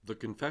The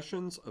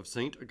Confessions of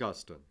Saint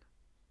Augustine,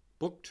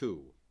 Book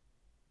 2.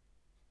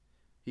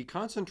 He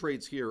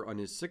concentrates here on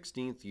his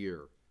 16th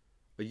year,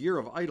 a year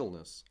of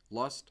idleness,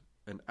 lust,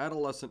 and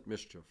adolescent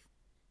mischief.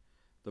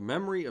 The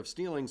memory of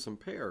stealing some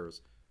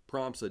pears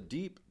prompts a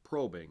deep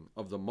probing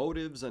of the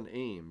motives and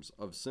aims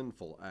of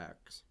sinful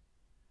acts.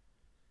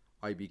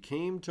 I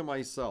became to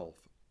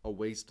myself a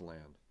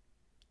wasteland.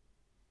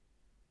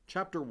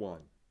 Chapter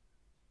 1.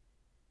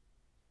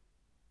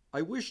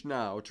 I wish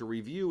now to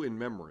review in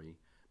memory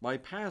my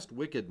past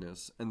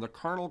wickedness and the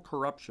carnal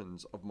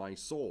corruptions of my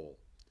soul,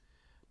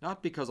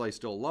 not because I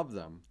still love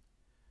them,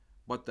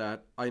 but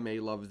that I may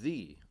love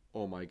Thee,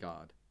 O my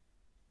God.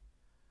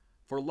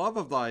 For love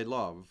of Thy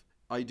love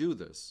I do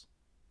this,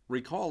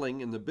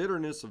 recalling in the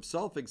bitterness of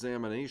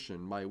self-examination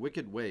my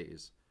wicked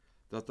ways,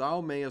 that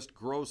Thou mayest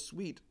grow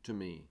sweet to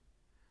me,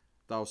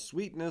 Thou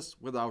sweetness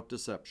without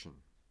deception,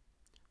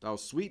 Thou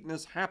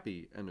sweetness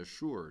happy and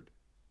assured.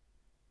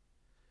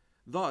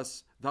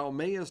 Thus Thou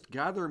mayest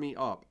gather me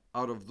up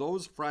out of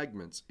those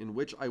fragments in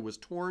which I was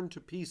torn to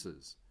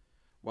pieces,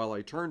 while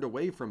I turned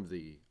away from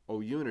Thee, O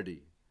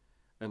Unity,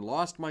 and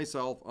lost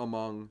myself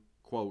among,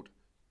 quote,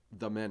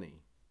 the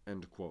many,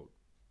 end quote.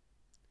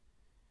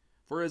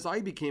 For as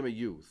I became a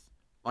youth,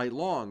 I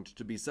longed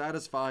to be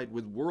satisfied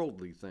with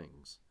worldly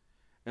things,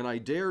 and I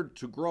dared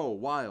to grow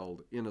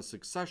wild in a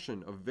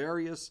succession of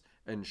various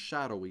and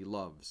shadowy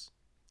loves.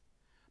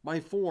 My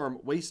form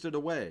wasted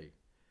away,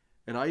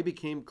 and I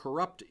became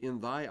corrupt in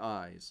Thy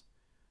eyes,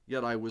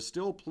 yet I was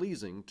still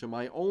pleasing to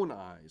my own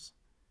eyes,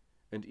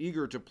 and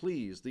eager to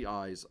please the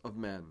eyes of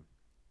men.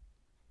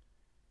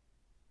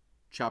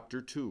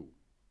 Chapter 2.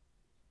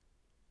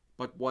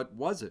 But what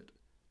was it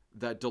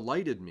that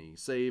delighted me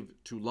save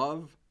to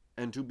love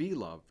and to be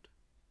loved?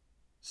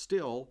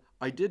 Still,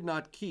 I did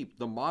not keep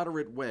the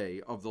moderate way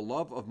of the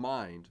love of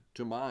mind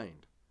to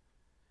mind,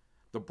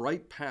 the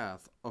bright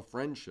path of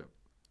friendship.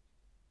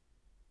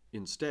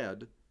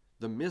 Instead,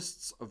 the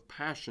mists of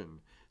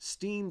passion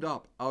steamed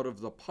up out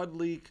of the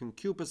puddly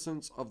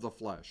concupiscence of the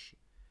flesh,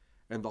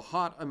 and the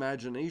hot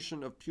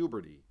imagination of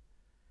puberty,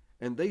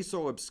 and they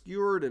so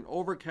obscured and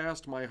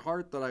overcast my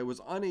heart that I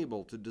was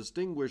unable to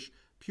distinguish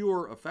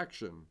pure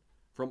affection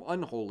from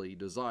unholy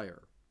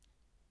desire.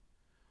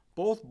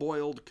 Both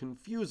boiled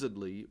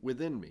confusedly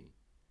within me,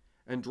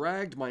 and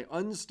dragged my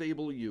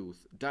unstable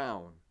youth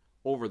down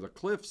over the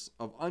cliffs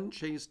of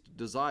unchaste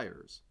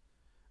desires,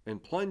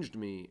 and plunged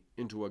me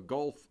into a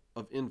gulf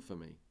of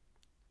infamy.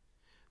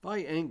 Thy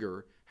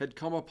anger had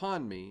come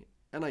upon me,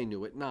 and I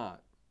knew it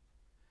not.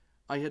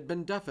 I had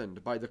been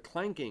deafened by the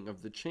clanking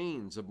of the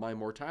chains of my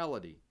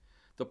mortality,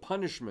 the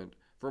punishment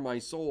for my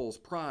soul's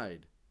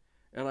pride,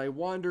 and I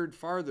wandered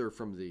farther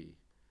from Thee,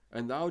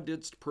 and Thou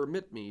didst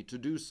permit me to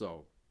do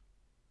so.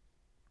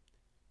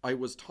 I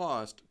was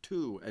tossed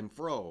to and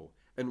fro,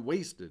 and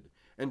wasted,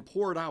 and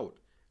poured out,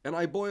 and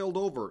I boiled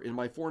over in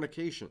my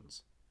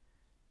fornications.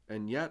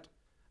 And yet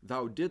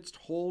Thou didst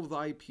hold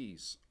Thy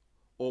peace,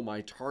 O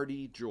my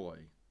tardy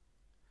joy.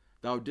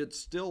 Thou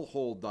didst still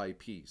hold Thy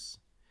peace,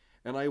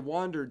 and I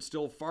wandered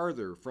still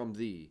farther from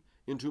Thee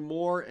into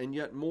more and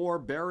yet more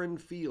barren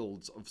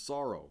fields of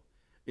sorrow,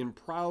 in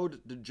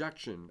proud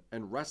dejection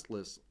and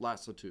restless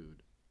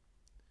lassitude.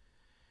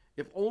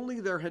 If only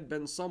there had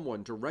been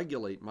someone to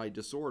regulate my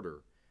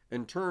disorder,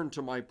 and turn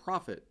to my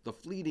profit the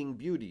fleeting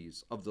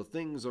beauties of the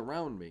things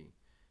around me,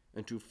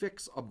 and to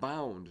fix a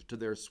bound to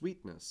their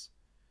sweetness,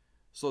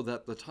 so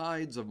that the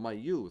tides of my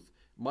youth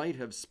might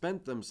have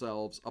spent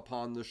themselves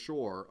upon the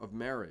shore of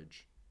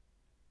marriage.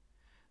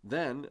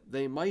 Then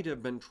they might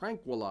have been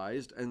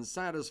tranquilized and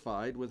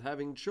satisfied with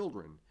having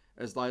children,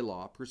 as Thy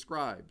law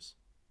prescribes.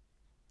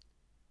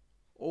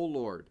 O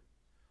Lord,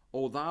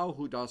 O Thou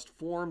who dost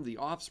form the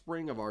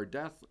offspring of our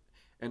death,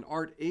 and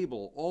art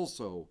able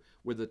also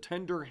with a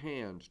tender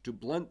hand to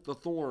blunt the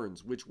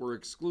thorns which were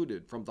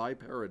excluded from Thy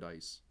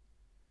paradise.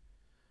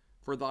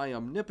 For Thy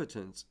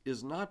omnipotence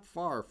is not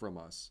far from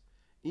us,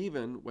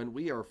 even when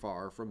we are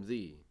far from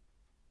Thee.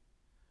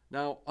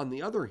 Now, on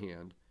the other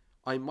hand,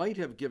 I might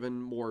have given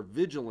more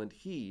vigilant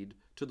heed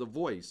to the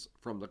voice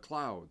from the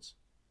clouds.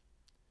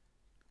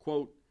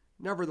 Quote,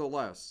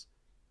 Nevertheless,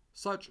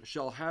 such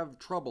shall have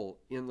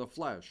trouble in the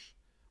flesh,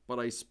 but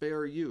I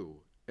spare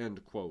you,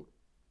 end quote.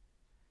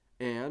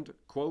 And,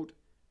 quote,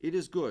 It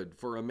is good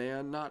for a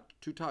man not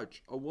to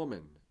touch a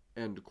woman,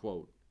 end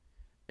quote.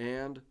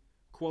 And,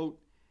 quote,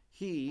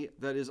 He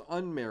that is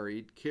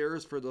unmarried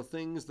cares for the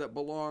things that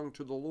belong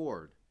to the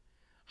Lord,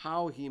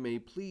 how he may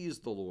please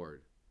the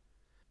Lord.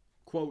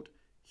 Quote,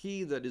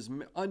 He that is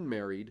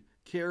unmarried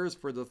cares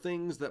for the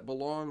things that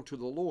belong to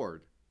the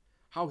Lord,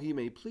 how he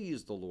may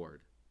please the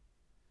Lord.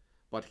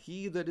 But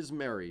he that is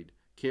married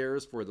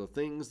cares for the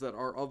things that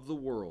are of the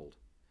world,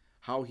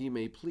 how he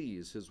may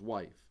please his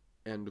wife.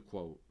 End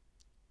quote.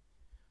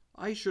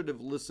 I should have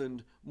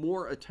listened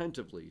more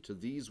attentively to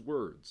these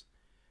words,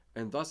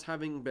 and thus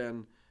having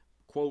been,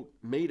 quote,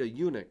 made a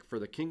eunuch for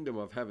the kingdom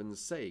of heaven's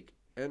sake,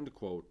 end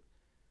quote,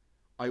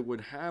 I would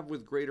have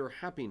with greater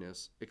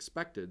happiness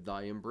expected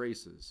Thy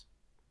embraces.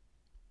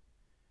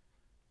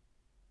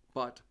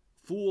 But,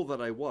 fool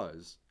that I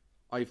was,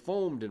 I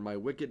foamed in my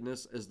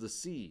wickedness as the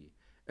sea,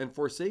 and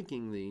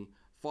forsaking thee,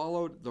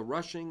 followed the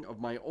rushing of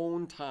my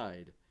own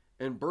tide,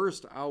 and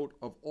burst out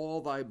of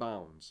all thy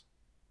bounds.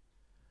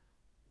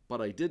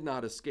 But I did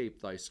not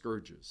escape thy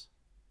scourges.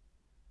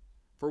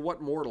 For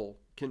what mortal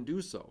can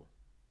do so?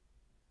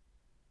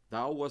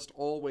 Thou wast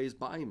always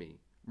by me,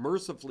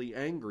 mercifully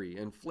angry,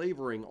 and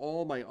flavoring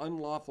all my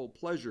unlawful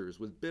pleasures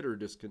with bitter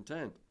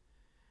discontent,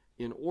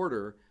 in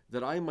order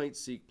that I might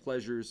seek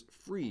pleasures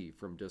free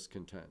from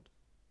discontent.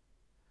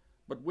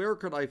 But where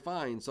could I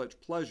find such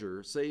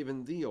pleasure save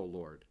in thee, O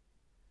Lord?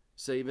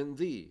 Save in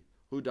thee,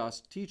 who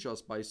dost teach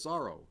us by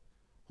sorrow,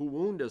 who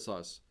woundest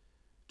us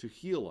to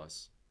heal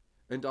us,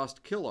 and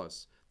dost kill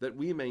us, that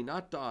we may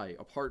not die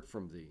apart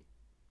from thee.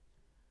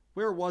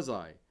 Where was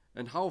I,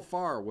 and how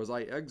far was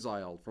I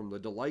exiled from the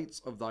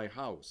delights of thy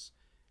house,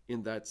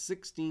 in that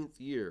 16th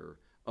year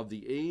of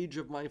the age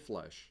of my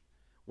flesh,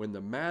 when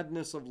the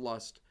madness of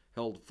lust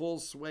held full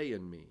sway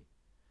in me,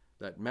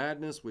 that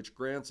madness which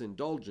grants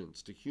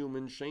indulgence to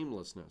human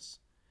shamelessness,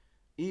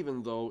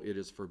 even though it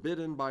is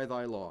forbidden by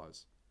thy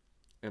laws,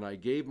 and I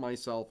gave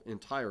myself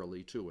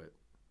entirely to it.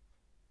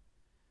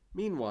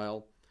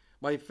 Meanwhile,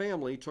 my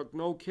family took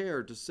no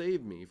care to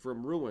save me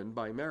from ruin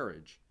by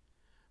marriage,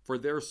 for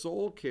their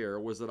sole care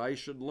was that I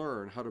should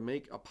learn how to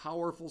make a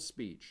powerful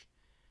speech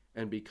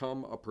and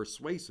become a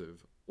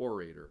persuasive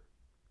orator.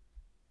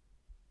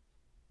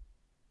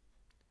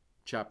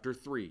 Chapter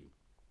 3.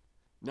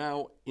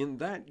 Now, in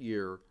that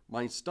year,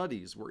 my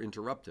studies were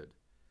interrupted.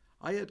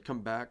 I had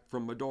come back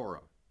from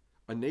Medora,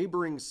 a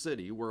neighboring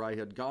city where I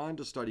had gone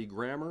to study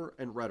grammar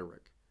and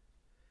rhetoric,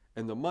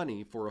 and the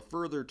money for a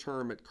further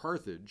term at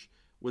Carthage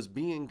was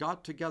being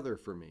got together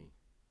for me.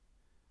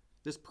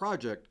 This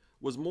project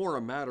was more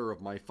a matter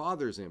of my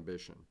father's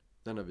ambition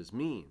than of his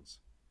means,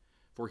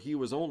 for he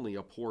was only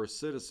a poor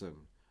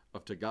citizen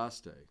of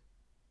Tagaste.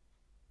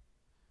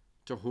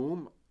 To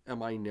whom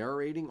am I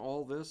narrating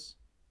all this?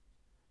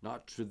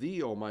 Not to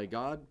thee, O my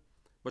God,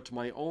 but to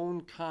my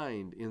own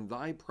kind in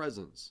thy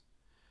presence,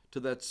 to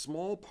that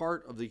small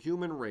part of the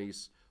human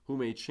race who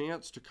may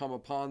chance to come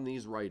upon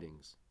these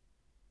writings.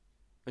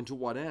 And to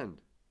what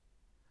end?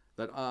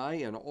 That I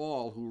and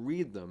all who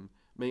read them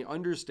may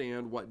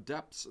understand what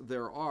depths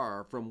there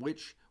are from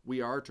which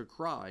we are to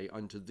cry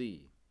unto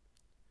thee.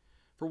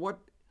 For what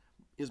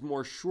is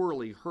more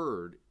surely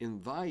heard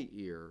in thy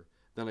ear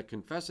than a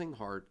confessing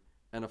heart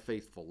and a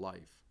faithful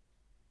life?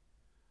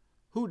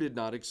 Who did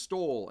not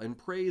extol and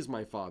praise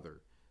my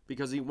father,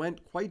 because he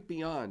went quite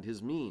beyond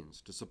his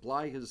means to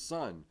supply his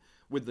son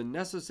with the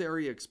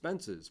necessary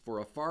expenses for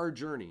a far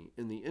journey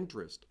in the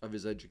interest of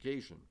his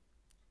education?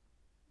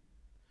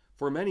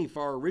 For many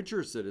far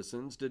richer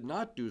citizens did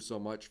not do so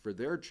much for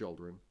their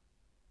children.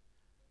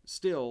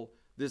 Still,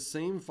 this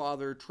same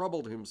father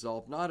troubled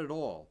himself not at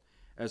all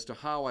as to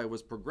how I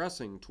was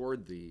progressing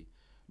toward thee,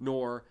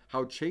 nor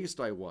how chaste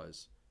I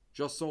was,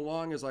 just so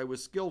long as I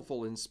was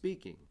skillful in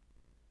speaking.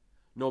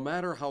 No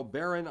matter how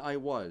barren I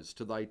was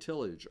to thy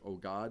tillage, O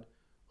God,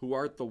 who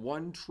art the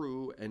one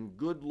true and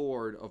good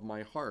Lord of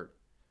my heart,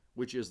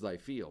 which is thy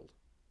field.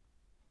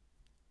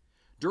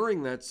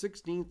 During that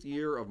 16th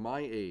year of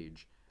my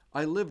age,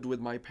 I lived with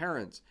my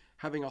parents,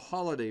 having a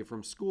holiday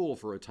from school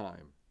for a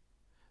time.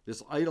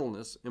 This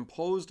idleness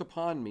imposed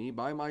upon me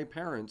by my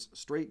parents'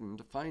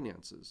 straitened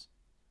finances.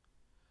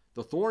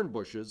 The thorn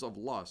bushes of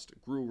lust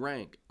grew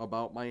rank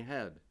about my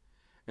head,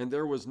 and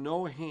there was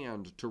no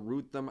hand to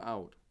root them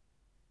out.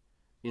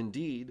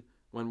 Indeed,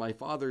 when my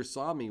father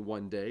saw me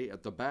one day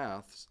at the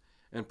baths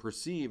and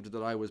perceived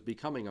that I was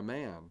becoming a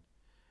man,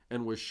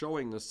 and was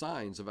showing the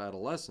signs of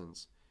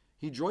adolescence,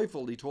 he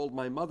joyfully told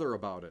my mother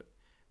about it,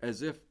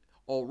 as if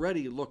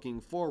already looking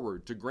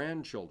forward to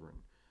grandchildren,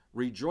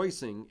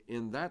 rejoicing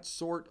in that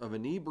sort of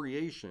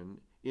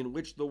inebriation in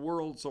which the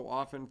world so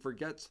often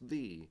forgets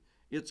thee,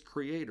 its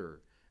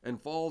creator,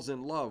 and falls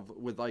in love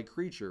with thy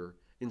creature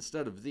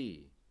instead of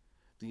thee,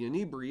 the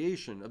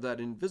inebriation of that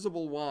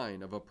invisible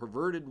wine of a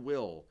perverted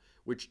will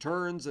which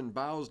turns and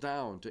bows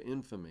down to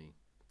infamy.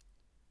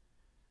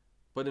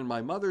 But in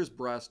my mother's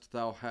breast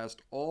thou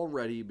hast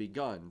already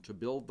begun to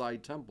build thy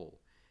temple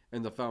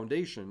and the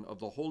foundation of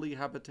the holy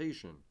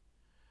habitation,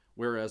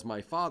 whereas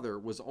my father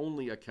was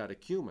only a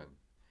catechumen,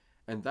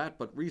 and that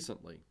but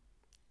recently.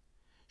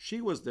 She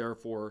was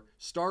therefore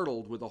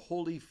startled with a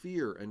holy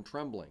fear and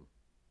trembling.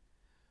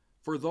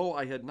 For though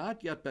I had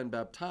not yet been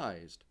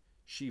baptized,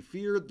 she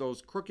feared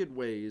those crooked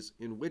ways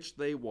in which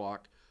they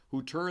walk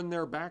who turn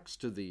their backs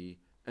to thee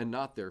and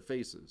not their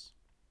faces.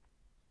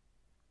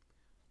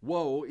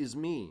 Woe is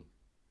me!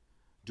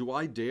 Do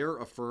I dare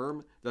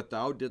affirm that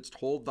thou didst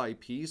hold thy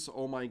peace,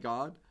 O my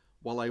God,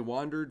 while I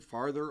wandered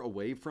farther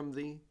away from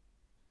thee?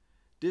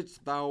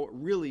 Didst thou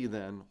really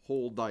then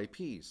hold thy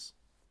peace?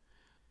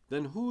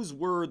 Then whose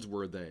words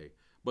were they,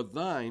 but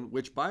thine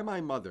which by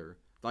my mother,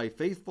 thy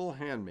faithful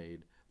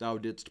handmaid, thou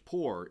didst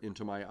pour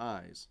into my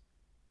eyes?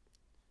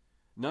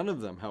 None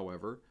of them,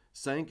 however,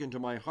 sank into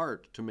my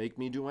heart to make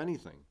me do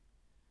anything.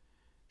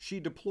 She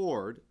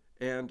deplored,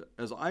 and,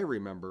 as I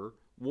remember,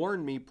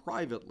 warned me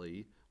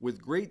privately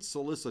with great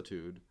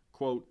solicitude,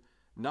 quote,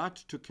 not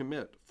to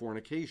commit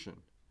fornication,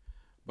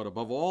 but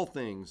above all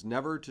things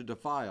never to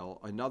defile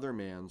another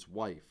man's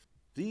wife.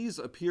 These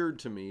appeared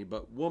to me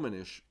but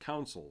womanish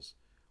counsels,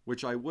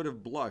 which I would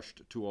have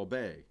blushed to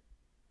obey.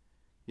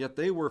 Yet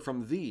they were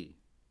from thee,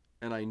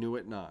 and I knew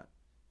it not.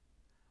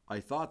 I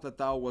thought that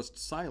thou wast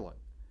silent,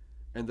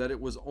 and that it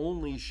was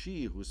only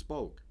she who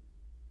spoke.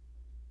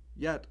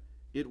 Yet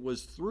it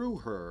was through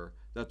her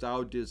that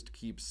thou didst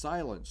keep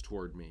silence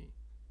toward me,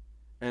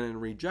 and in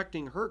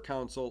rejecting her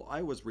counsel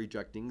I was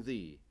rejecting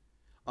thee,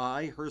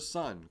 I, her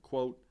son,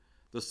 quote,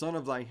 the son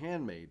of thy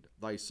handmaid,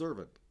 thy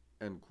servant,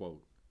 end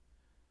quote.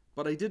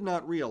 But I did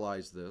not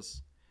realize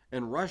this,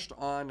 and rushed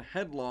on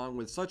headlong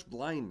with such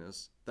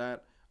blindness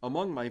that,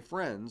 among my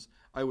friends,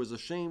 I was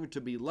ashamed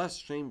to be less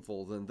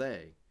shameful than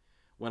they,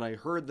 when I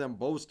heard them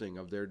boasting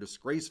of their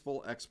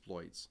disgraceful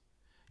exploits.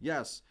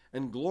 Yes,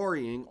 and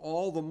glorying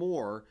all the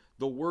more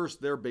the worse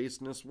their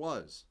baseness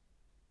was.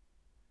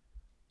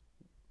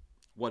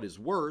 What is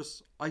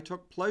worse, I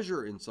took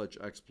pleasure in such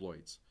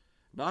exploits,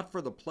 not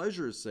for the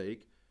pleasure's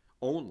sake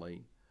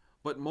only,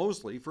 but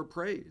mostly for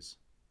praise.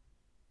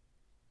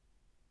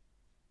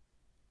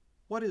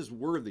 What is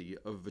worthy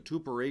of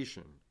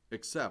vituperation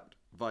except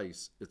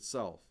vice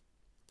itself?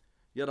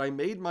 Yet I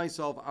made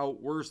myself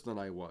out worse than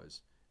I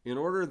was, in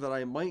order that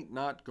I might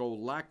not go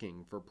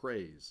lacking for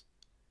praise.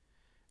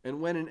 And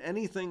when in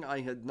anything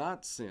I had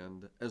not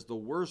sinned as the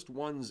worst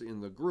ones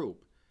in the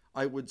group,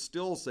 I would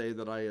still say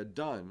that I had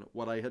done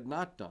what I had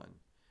not done,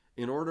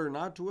 in order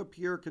not to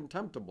appear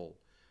contemptible,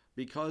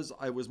 because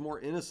I was more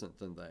innocent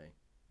than they,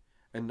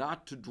 and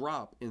not to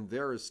drop in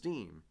their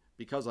esteem,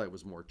 because I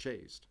was more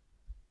chaste.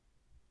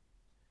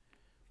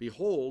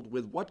 Behold,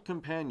 with what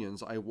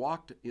companions I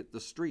walked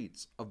the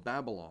streets of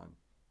Babylon.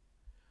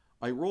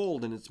 I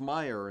rolled in its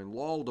mire and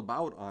lolled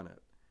about on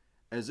it,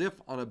 as if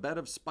on a bed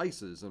of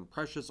spices and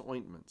precious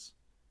ointments.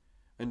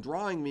 And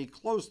drawing me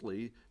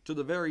closely to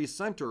the very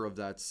center of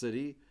that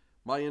city,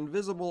 my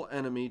invisible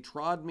enemy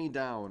trod me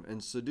down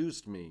and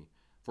seduced me,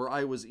 for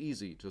I was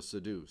easy to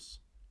seduce.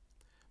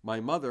 My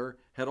mother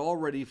had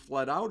already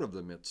fled out of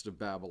the midst of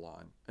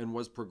Babylon, and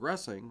was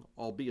progressing,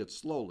 albeit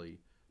slowly,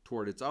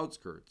 toward its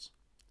outskirts.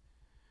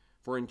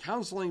 For in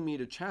counseling me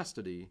to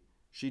chastity,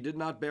 she did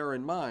not bear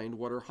in mind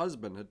what her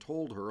husband had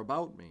told her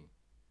about me.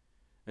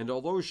 And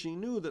although she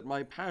knew that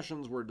my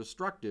passions were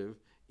destructive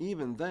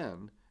even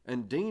then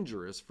and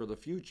dangerous for the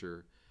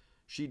future,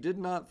 she did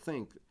not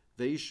think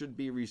they should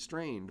be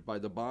restrained by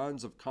the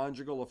bonds of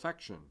conjugal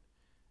affection,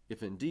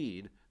 if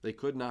indeed they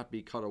could not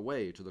be cut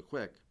away to the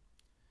quick.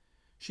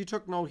 She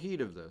took no heed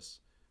of this,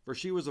 for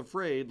she was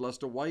afraid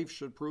lest a wife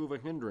should prove a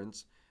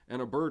hindrance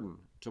and a burden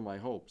to my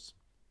hopes.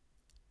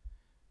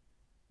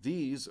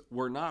 These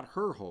were not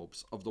her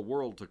hopes of the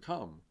world to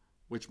come,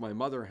 which my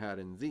mother had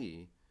in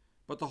thee,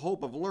 but the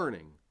hope of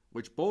learning,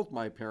 which both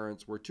my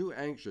parents were too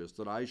anxious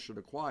that I should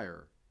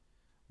acquire.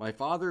 My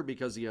father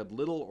because he had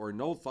little or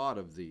no thought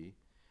of thee,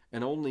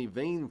 and only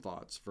vain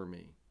thoughts for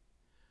me.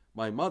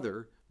 My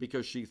mother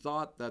because she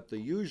thought that the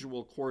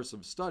usual course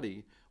of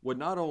study would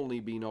not only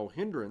be no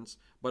hindrance,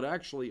 but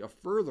actually a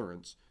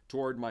furtherance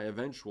toward my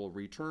eventual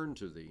return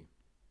to thee.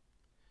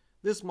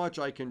 This much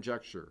I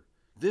conjecture,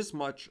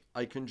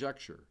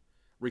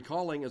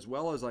 recalling as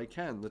well as I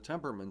can the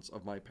temperaments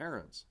of my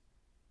parents.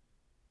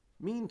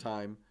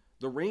 Meantime,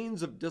 the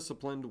reins of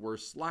discipline were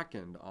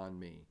slackened on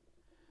me,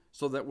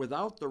 so that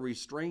without the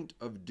restraint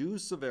of due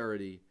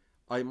severity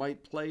I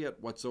might play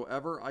at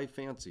whatsoever I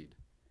fancied,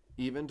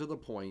 even to the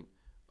point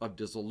of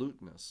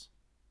dissoluteness.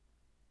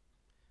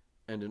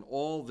 And in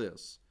all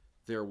this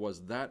there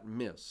was that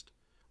mist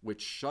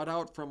which shut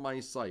out from my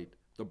sight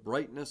the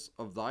brightness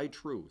of thy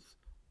truth,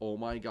 O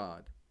my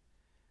God,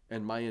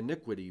 and my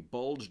iniquity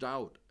bulged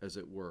out, as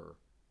it were,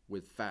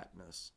 with fatness.